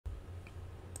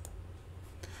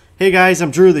Hey guys, I'm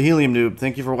Drew the Helium Noob.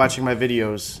 Thank you for watching my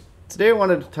videos. Today I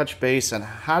wanted to touch base on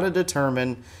how to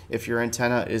determine if your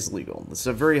antenna is legal. This is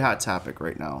a very hot topic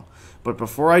right now. But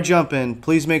before I jump in,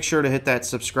 please make sure to hit that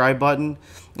subscribe button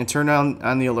and turn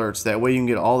on the alerts. That way you can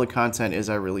get all the content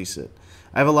as I release it.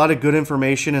 I have a lot of good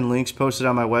information and links posted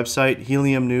on my website,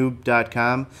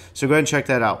 heliumnoob.com, so go ahead and check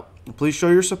that out. Please show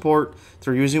your support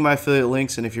through using my affiliate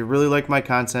links, and if you really like my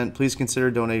content, please consider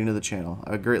donating to the channel.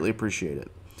 I would greatly appreciate it.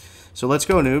 So let's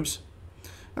go, noobs.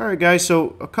 Alright guys,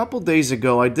 so a couple days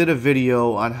ago I did a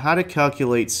video on how to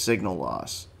calculate signal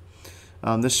loss.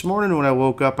 This morning when I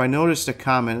woke up I noticed a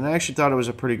comment, and I actually thought it was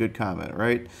a pretty good comment,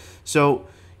 right? So,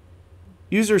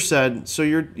 user said, so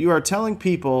you are telling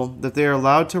people that they are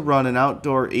allowed to run an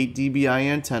outdoor 8 dBi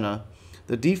antenna.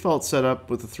 The default setup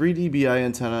with a 3 dBi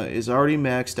antenna is already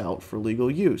maxed out for legal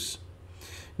use.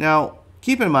 Now,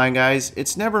 keep in mind guys,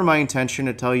 it's never my intention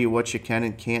to tell you what you can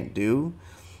and can't do.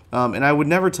 And I would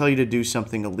never tell you to do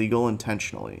something illegal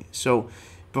intentionally. So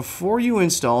before you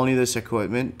install any of this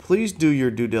equipment, please do your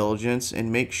due diligence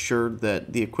and make sure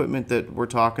that the equipment that we're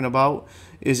talking about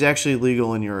is actually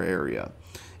legal in your area.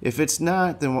 If it's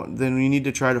not, then we need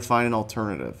to try to find an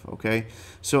alternative, okay?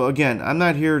 So again, I'm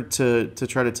not here to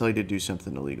try to tell you to do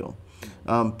something illegal.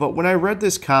 But when I read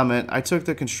this comment, I took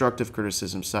the constructive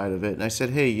criticism side of it, and I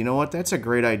said, hey, you know what? That's a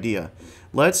great idea.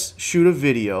 Let's shoot a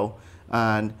video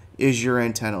on is your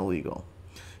antenna legal?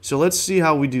 So let's see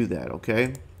how we do that,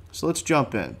 okay? So let's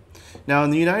jump in. Now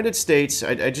in the United States,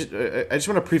 I just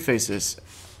want to preface this.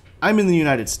 I'm in the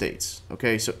United States,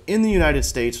 okay? So in the United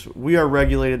States, we are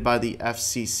regulated by the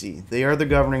FCC. They are the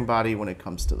governing body when it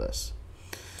comes to this.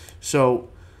 So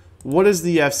what does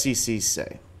the FCC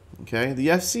say? Okay, the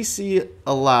FCC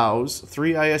allows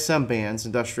 3 ISM bands,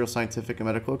 industrial, scientific, and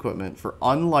medical equipment, for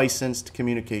unlicensed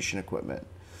communication equipment.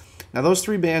 Now those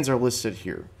 3 bands are listed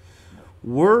here.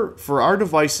 For our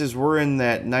devices, we're in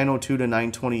that 902 to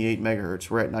 928 megahertz.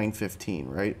 We're at 915,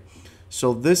 right?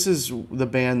 So this is the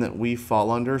band that we fall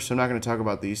under. So I'm not going to talk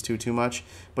about these two too much.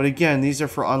 But again, these are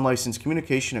for unlicensed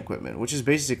communication equipment, which is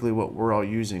basically what we're all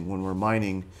using when we're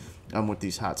mining with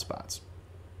these hotspots.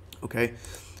 Okay,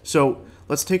 so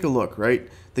let's take a look, right?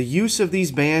 The use of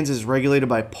these bands is regulated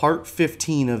by Part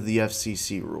 15 of the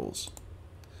FCC rules.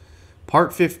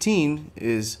 Part 15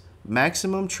 is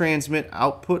maximum transmit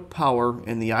output power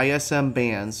in the ISM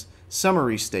bands.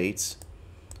 Summary states: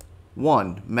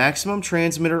 1. Maximum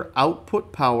transmitter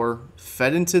output power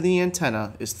fed into the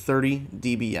antenna is 30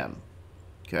 dBm.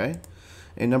 Okay?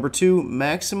 And number 2,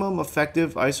 maximum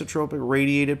effective isotropic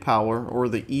radiated power, or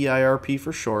the EIRP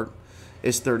for short,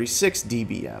 is 36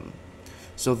 dBm.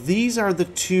 So these are the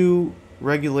 2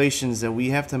 regulations that we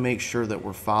have to make sure that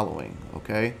we're following,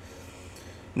 okay?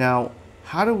 Now,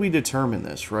 how do we determine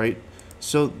this, right?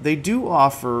 So they do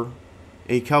offer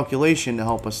a calculation to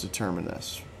help us determine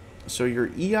this. So your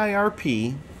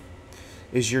EIRP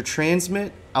is your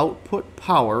transmit output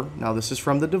power, now this is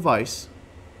from the device,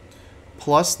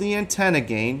 plus the antenna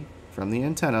gain from the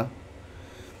antenna,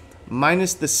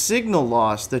 minus the signal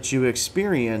loss that you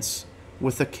experience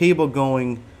with a cable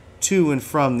going to and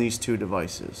from these 2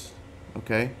 devices.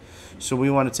 Okay? So we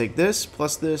want to take this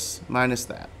plus this minus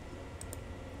that.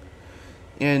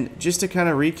 And just to kind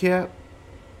of recap,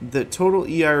 the total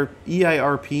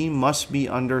EIRP must be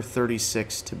under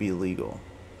 36 to be legal.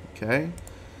 Okay?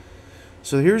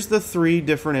 So here's the 3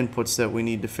 different inputs that we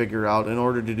need to figure out in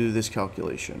order to do this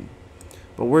calculation.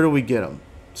 But where do we get them?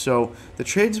 So the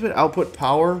transmit output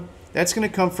power, that's going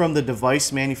to come from the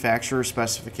device manufacturer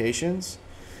specifications,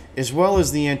 as well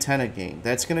as the antenna gain.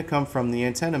 That's going to come from the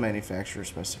antenna manufacturer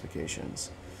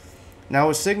specifications. Now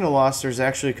with signal loss, there's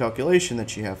actually a calculation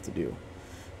that you have to do.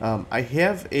 I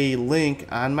have a link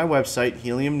on my website,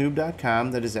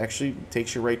 heliumnoob.com, that is actually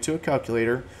takes you right to a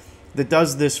calculator that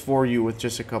does this for you with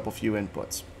just a couple few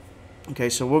inputs. Okay,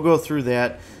 so we'll go through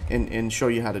that and show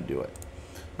you how to do it.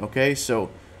 Okay, so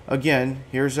again,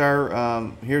 here's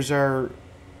our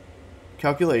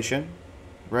calculation,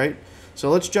 right? So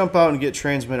let's jump out and get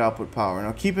transmit output power.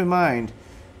 Now keep in mind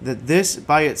that this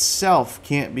by itself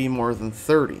can't be more than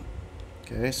 30.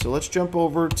 Okay, so let's jump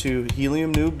over to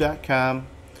heliumnoob.com.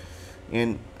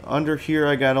 And under here,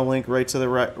 I got a link right to the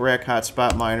Rack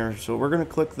Hotspot Miner. So we're going to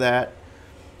click that.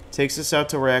 Takes us out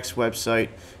to Rack's website.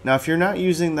 Now, if you're not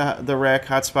using the Rack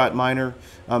Hotspot Miner,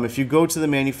 if you go to the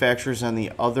manufacturers on the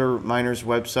other miners'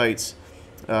 websites,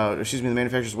 the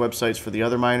manufacturers' websites for the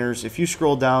other miners, if you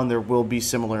scroll down, there will be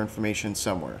similar information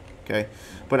somewhere. Okay,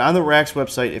 but on the Rack's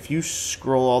website, if you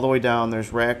scroll all the way down,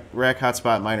 there's Rack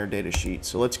Hotspot Miner data sheet.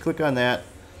 So let's click on that.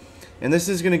 And this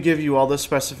is going to give you all the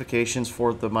specifications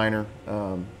for the miner,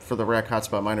 for the Rack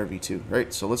Hotspot Miner V2,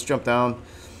 right? So let's jump down.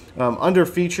 Under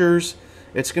features,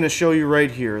 it's going to show you right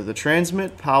here, the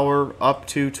transmit power up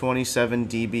to 27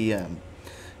 dBm.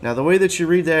 Now the way that you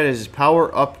read that is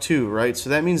power up to, right? So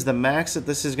that means the max that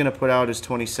this is going to put out is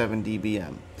 27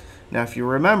 dBm. Now if you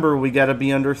remember, we got to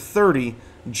be under 30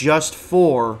 just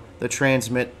for the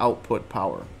transmit output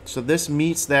power. So this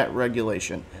meets that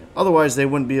regulation. Otherwise they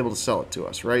wouldn't be able to sell it to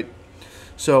us, right?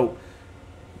 So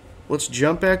let's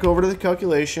jump back over to the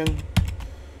calculation.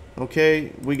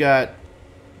 Okay, we got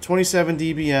 27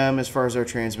 dBm as far as our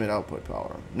transmit output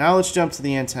power. Now let's jump to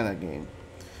the antenna gain.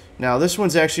 Now this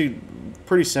one's actually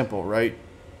pretty simple, right?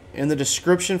 In the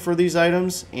description for these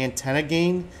items, antenna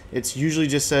gain, it usually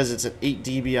just says it's an 8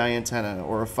 dBi antenna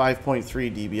or a 5.3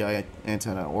 dBi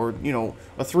antenna or, you know,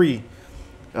 a 3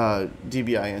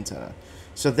 dBi antenna.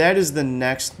 So that is the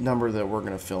next number that we're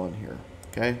going to fill in here,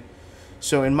 okay?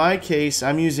 So in my case,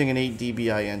 I'm using an 8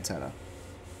 dBi antenna.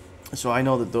 So I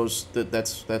know that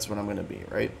that's what I'm going to be,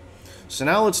 right? So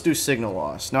now let's do signal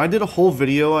loss. Now I did a whole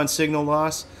video on signal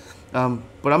loss, but I'm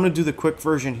going to do the quick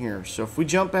version here. So if we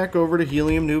jump back over to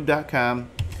heliumnoob.com,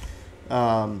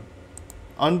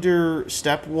 under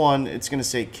step 1, it's going to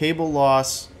say cable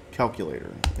loss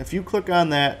calculator. If you click on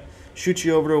that, shoot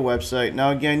you over to a website.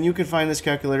 Now again, you can find this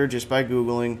calculator just by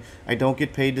Googling. I don't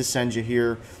get paid to send you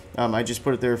here. I just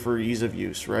put it there for ease of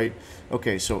use, right?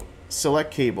 Okay, so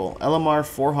select cable, LMR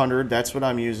 400, that's what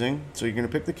I'm using. So you're going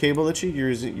to pick the cable that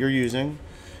you're using.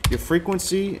 Your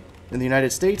frequency in the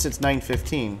United States, it's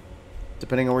 915.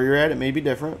 Depending on where you're at, it may be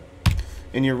different.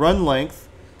 And your run length,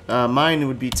 mine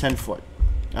would be 10 foot.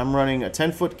 I'm running a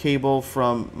 10-foot cable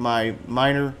from my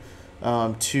miner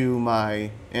to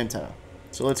my antenna.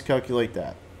 So let's calculate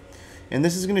that. And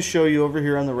this is going to show you over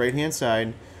here on the right-hand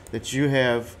side that you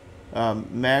have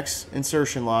max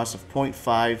insertion loss of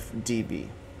 0.5 dB.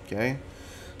 Okay,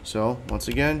 so once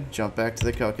again, jump back to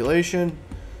the calculation,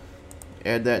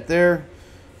 add that there.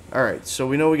 All right, so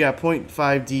we know we got 0.5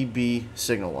 dB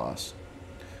signal loss.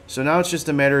 So now it's just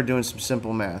a matter of doing some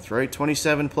simple math, right?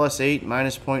 27 plus 8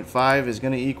 minus 0.5 is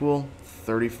going to equal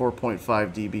 34.5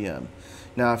 dBm.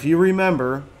 Now, if you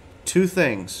remember, two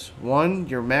things. One,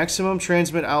 your maximum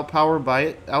transmit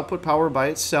output power by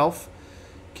itself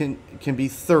can be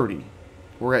 30.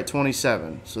 We're at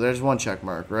 27, so there's one check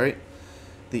mark, right?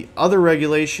 The other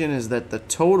regulation is that the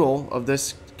total of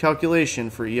this calculation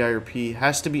for EIRP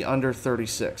has to be under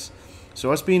 36.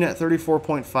 So us being at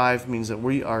 34.5 means that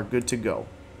we are good to go.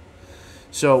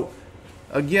 So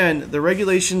again, the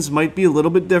regulations might be a little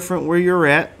bit different where you're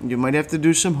at. You might have to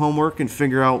do some homework and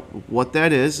figure out what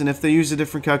that is. And if they use a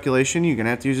different calculation, you're going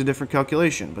to have to use a different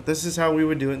calculation. But this is how we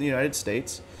would do it in the United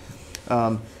States.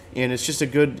 And it's just a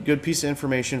good piece of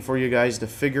information for you guys to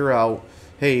figure out,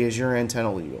 hey, is your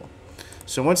antenna legal?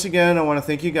 So once again, I want to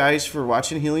thank you guys for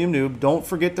watching Helium Noob. Don't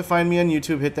forget to find me on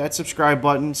YouTube. Hit that subscribe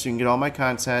button so you can get all my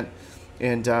content.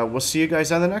 And we'll see you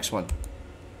guys on the next one.